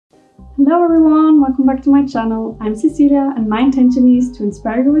Hello everyone, welcome back to my channel. I'm Cecilia and my intention is to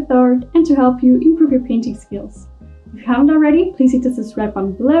inspire you with art and to help you improve your painting skills. If you haven't already, please hit the subscribe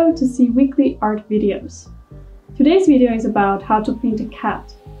button below to see weekly art videos. Today's video is about how to paint a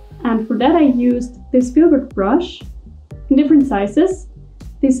cat, and for that I used this filbert brush in different sizes,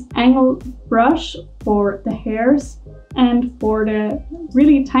 this angle brush for the hairs, and for the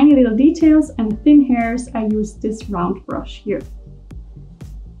really tiny little details and thin hairs I used this round brush here.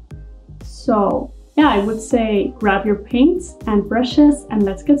 So yeah, I would say grab your paints and brushes and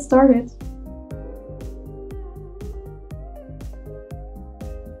let's get started.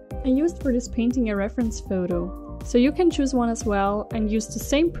 I used for this painting a reference photo, so you can choose one as well and use the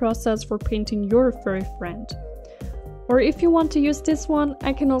same process for painting your furry friend. Or if you want to use this one,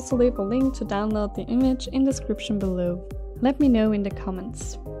 I can also leave a link to download the image in the description below. Let me know in the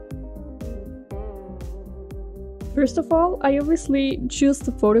comments. First of all, I obviously choose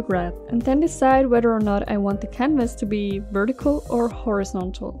the photograph and then decide whether or not I want the canvas to be vertical or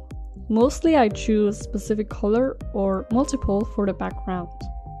horizontal. Mostly I choose specific color or multiple for the background.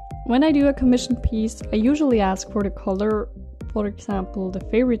 When I do a commissioned piece, I usually ask for the color, for example, the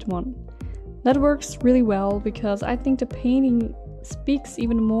favorite one. That works really well because I think the painting speaks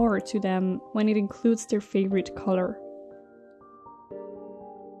even more to them when it includes their favorite color.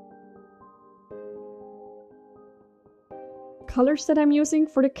 Colors that I'm using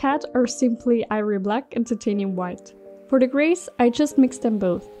for the cat are simply ivory black and titanium white. For the grays, I just mix them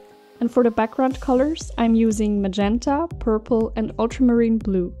both. And for the background colors, I'm using magenta, purple and ultramarine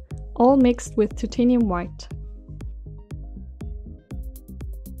blue, all mixed with titanium white.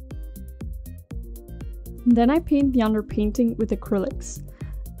 Then I paint the underpainting with acrylics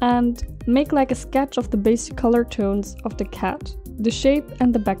and make like a sketch of the basic color tones of the cat, the shape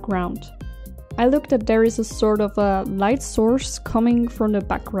and the background. I look that there is a sort of a light source coming from the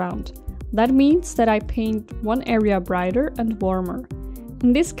background. That means that I paint one area brighter and warmer.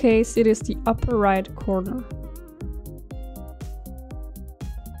 In this case, it is the upper right corner.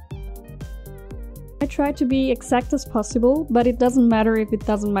 I try to be exact as possible, but it doesn't matter if it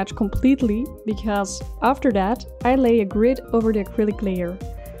doesn't match completely, because after that, I lay a grid over the acrylic layer.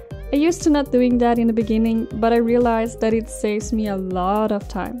 I used to not doing that in the beginning, but I realized that it saves me a lot of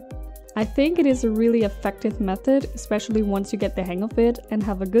time. I think it is a really effective method, especially once you get the hang of it and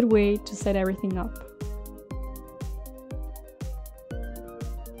have a good way to set everything up.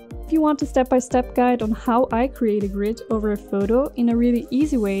 If you want a step-by-step guide on how I create a grid over a photo in a really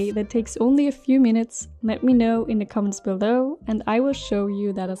easy way that takes only a few minutes, let me know in the comments below and I will show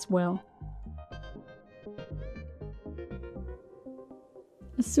you that as well.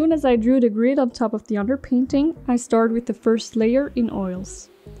 As soon as I drew the grid on top of the underpainting, I start with the first layer in oils.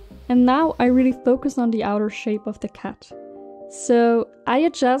 And now I really focus on the outer shape of the cat. So I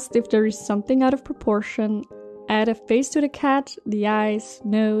adjust if there is something out of proportion, add a face to the cat, the eyes,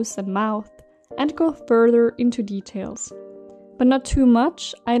 nose and mouth, and go further into details. But not too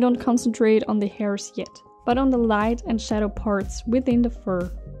much, I don't concentrate on the hairs yet, but on the light and shadow parts within the fur.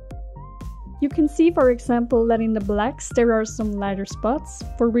 You can see, for example, that in the blacks there are some lighter spots,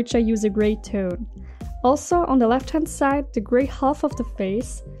 for which I use a gray tone. Also, on the left-hand side, the gray half of the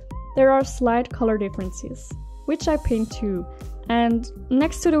face, there are slight color differences, which I paint too. And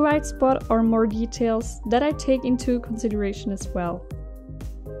next to the white spot are more details that I take into consideration as well.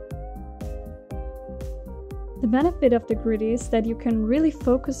 The benefit of the grid is that you can really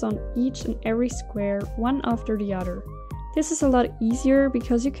focus on each and every square one after the other. This is a lot easier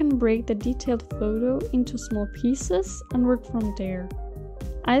because you can break the detailed photo into small pieces and work from there.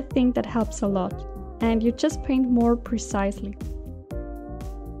 I think that helps a lot, and you just paint more precisely.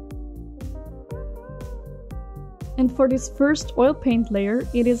 And for this first oil paint layer,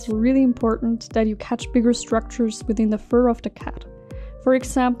 it is really important that you catch bigger structures within the fur of the cat. For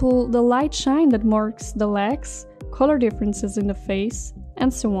example, the light shine that marks the legs, color differences in the face,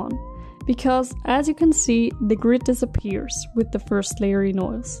 and so on. Because as you can see, the grid disappears with the first layer in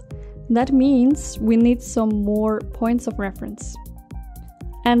oils. That means we need some more points of reference.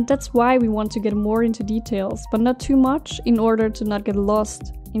 And that's why we want to get more into details, but not too much in order to not get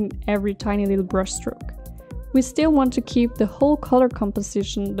lost in every tiny little brush stroke. We still want to keep the whole color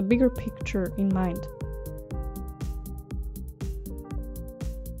composition, the bigger picture, in mind.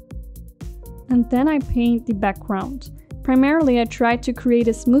 And then I paint the background. Primarily I try to create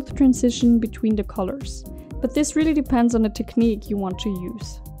a smooth transition between the colors, but this really depends on the technique you want to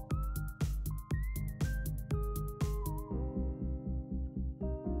use.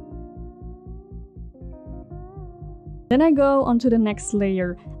 Then I go onto the next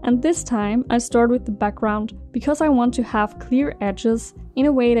layer, and this time I start with the background because I want to have clear edges in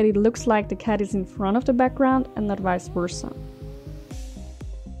a way that it looks like the cat is in front of the background and not vice versa.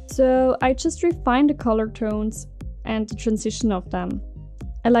 So I just refine the color tones and the transition of them.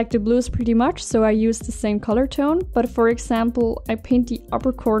 I like the blues pretty much, so I use the same color tone, but for example, I paint the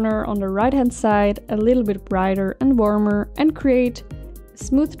upper corner on the right hand side a little bit brighter and warmer and create a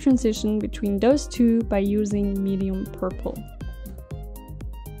smooth transition between those two by using medium purple.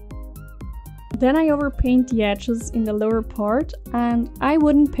 Then I overpaint the edges in the lower part, and I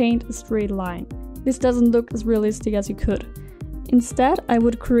wouldn't paint a straight line. This doesn't look as realistic as you could. Instead, I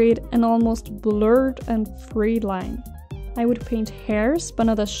would create an almost blurred and frayed line. I would paint hairs, but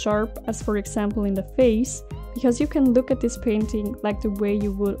not as sharp as for example in the face, because you can look at this painting like the way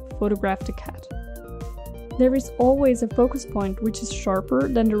you would photograph the cat. There is always a focus point which is sharper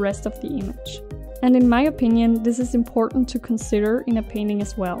than the rest of the image. And in my opinion, this is important to consider in a painting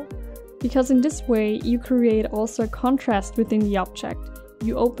as well. Because in this way, you create also a contrast within the object.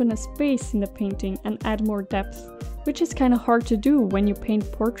 You open a space in the painting and add more depth, which is kind of hard to do when you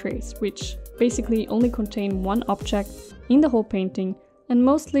paint portraits, which basically only contain one object in the whole painting and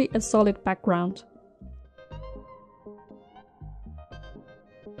mostly a solid background.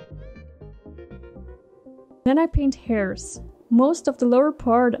 Then I paint hairs. Most of the lower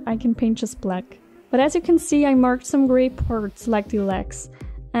part I can paint just black, but as you can see I marked some gray parts like the legs,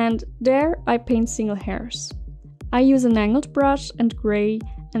 and there I paint single hairs. I use an angled brush and gray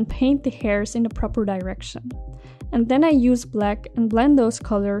and paint the hairs in the proper direction. And then I use black and blend those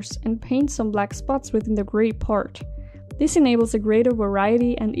colors and paint some black spots within the gray part. This enables a greater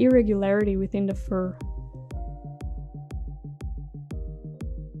variety and irregularity within the fur.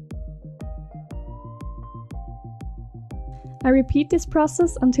 I repeat this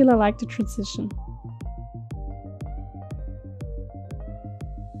process until I like the transition.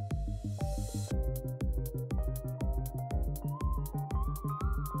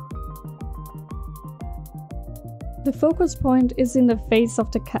 The focus point is in the face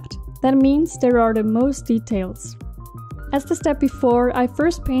of the cat. That means there are the most details. As the step before, I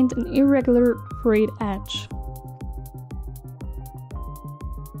first paint an irregular frayed edge.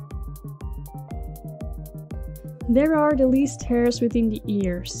 There are the least hairs within the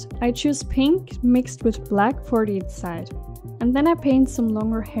ears. I choose pink mixed with black for the inside. And then I paint some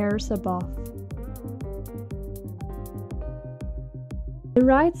longer hairs above. The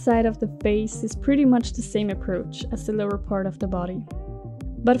right side of the face is pretty much the same approach as the lower part of the body.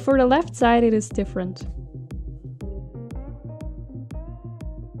 But for the left side it is different.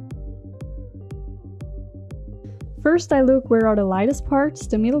 First I look where are the lightest parts,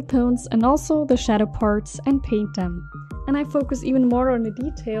 the middle tones and also the shadow parts and paint them. And I focus even more on the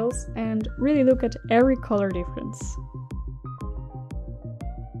details and really look at every color difference.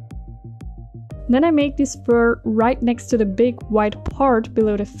 Then I make this fur right next to the big white part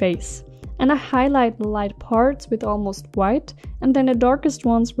below the face. And I highlight the light parts with almost white and then the darkest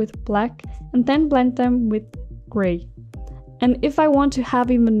ones with black and then blend them with gray. And if I want to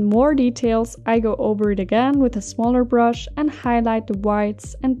have even more details, I go over it again with a smaller brush and highlight the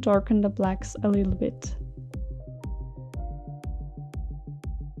whites and darken the blacks a little bit.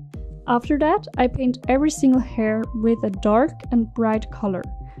 After that, I paint every single hair with a dark and bright color.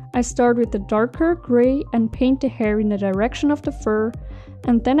 I start with the darker gray and paint the hair in the direction of the fur,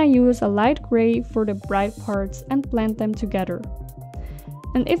 and then I use a light gray for the bright parts and blend them together.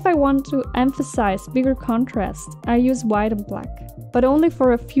 And if I want to emphasize bigger contrast, I use white and black, but only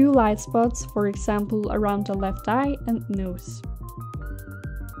for a few light spots, for example around the left eye and nose.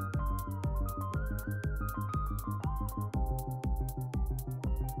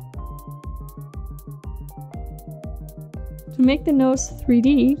 To make the nose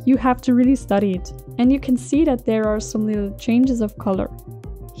 3D, you have to really study it, and you can see that there are some little changes of color.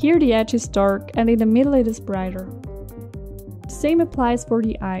 Here the edge is dark and in the middle it is brighter. Same applies for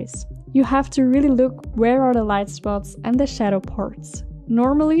the eyes. You have to really look where are the light spots and the shadow parts.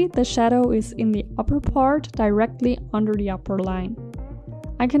 Normally the shadow is in the upper part directly under the upper line.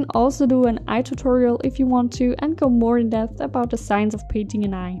 I can also do an eye tutorial if you want to and go more in depth about the science of painting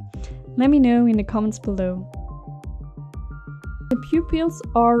an eye. Let me know in the comments below. The pupils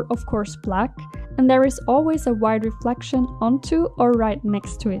are of course black and there is always a white reflection onto or right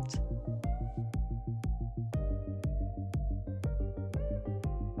next to it.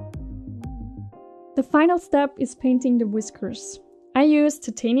 The final step is painting the whiskers. I use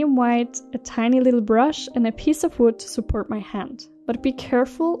titanium white, a tiny little brush and a piece of wood to support my hand. But be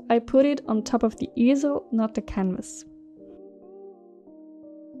careful, I put it on top of the easel, not the canvas.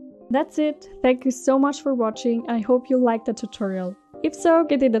 That's it. Thank you so much for watching. I hope you liked the tutorial. If so,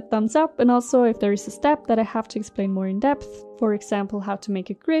 give it a thumbs up, and also if there is a step that I have to explain more in depth, for example how to make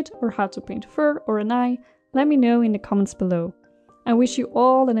a grid or how to paint a fur or an eye, let me know in the comments below. I wish you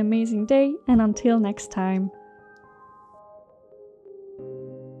all an amazing day, and until next time.